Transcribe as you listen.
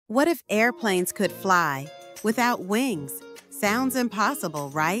What if airplanes could fly without wings? Sounds impossible,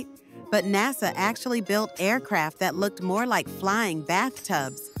 right? But NASA actually built aircraft that looked more like flying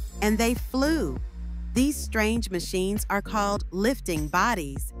bathtubs, and they flew. These strange machines are called lifting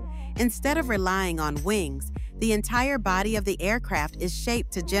bodies. Instead of relying on wings, the entire body of the aircraft is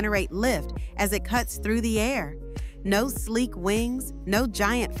shaped to generate lift as it cuts through the air. No sleek wings, no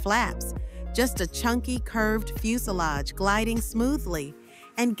giant flaps, just a chunky, curved fuselage gliding smoothly.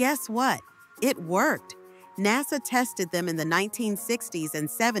 And guess what? It worked. NASA tested them in the 1960s and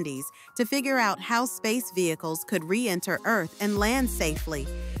 70s to figure out how space vehicles could re-enter Earth and land safely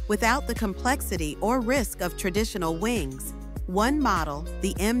without the complexity or risk of traditional wings. One model,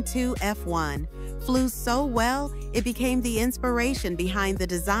 the M2F1, flew so well it became the inspiration behind the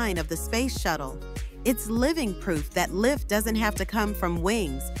design of the space shuttle. It's living proof that lift doesn't have to come from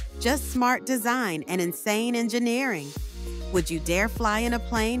wings, just smart design and insane engineering. Would you dare fly in a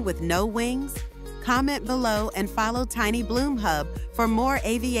plane with no wings? Comment below and follow Tiny Bloom Hub for more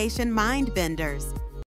aviation mind benders.